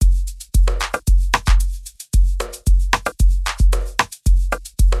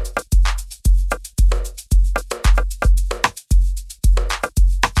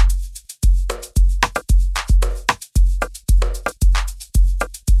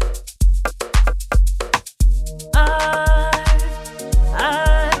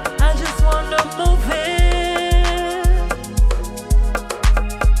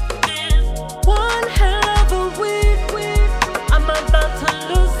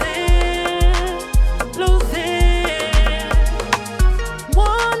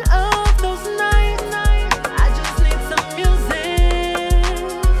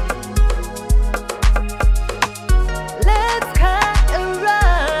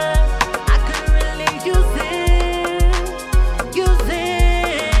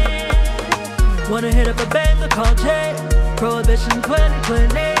hit up a banger called J. Prohibition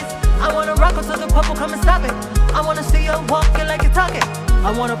 2020s. I wanna rock until the purple come and stop it. I wanna see you walking like you're talking.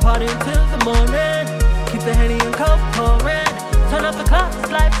 I wanna party until the morning. Keep the Henny and Coke pouring. Turn up the clock,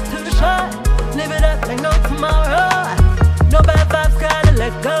 life's too short. Live it up like no tomorrow. No bad vibes, gotta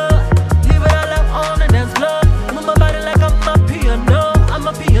let go. Leave it all out on the dance floor. Move my body like I'm a piano. I'm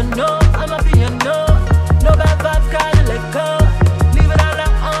a piano, I'm a piano. No bad vibes, gotta let go. Leave it all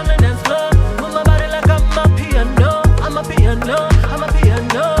out on the dance floor. Move my body like I'm a piano. I'm a piano, I'm a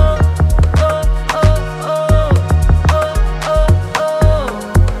piano. Oh, oh, oh, oh, oh, oh,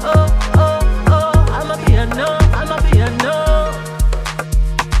 oh, oh, oh. I'm a piano, I'm a piano.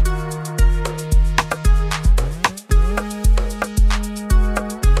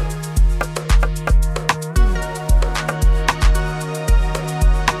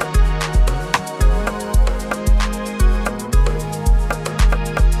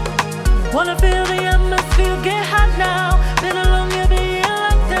 Wanna feel the atmosphere get hot now. Been a long year being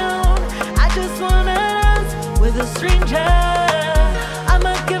locked down. I just wanna dance with a stranger.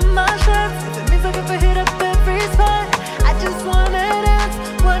 I'ma give my shots if it means I get to hit up every spot. I just wanna dance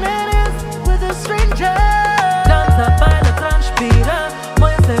with a stranger. Danza, baila, transpira.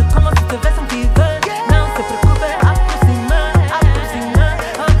 Muévese como si te ves en fever. No se preocupe, aproxima, aproxima,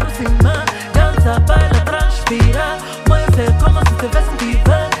 aproxima. Danza, baila, transpira. Muévese como si te ves en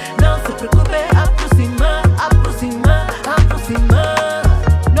fever. No se preocupe, aproxima, aproxima, aproxima.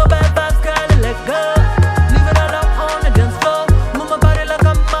 No bad vibes, gotta let go. Leave it all out on the dance floor. Move my body like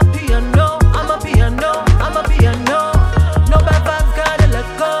I'm a piano. I'm a piano, I'm a piano. No bad vibes, gotta let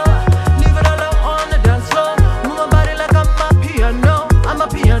go. Leave it all out on the dance floor. Move my body like I'm a piano. I'm a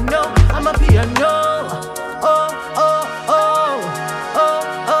piano, I'm a piano. Oh, oh, oh, oh, oh,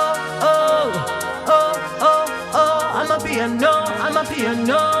 oh, oh, oh, oh. I'm a piano, I'm a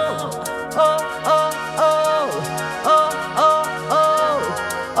piano. Oh, oh.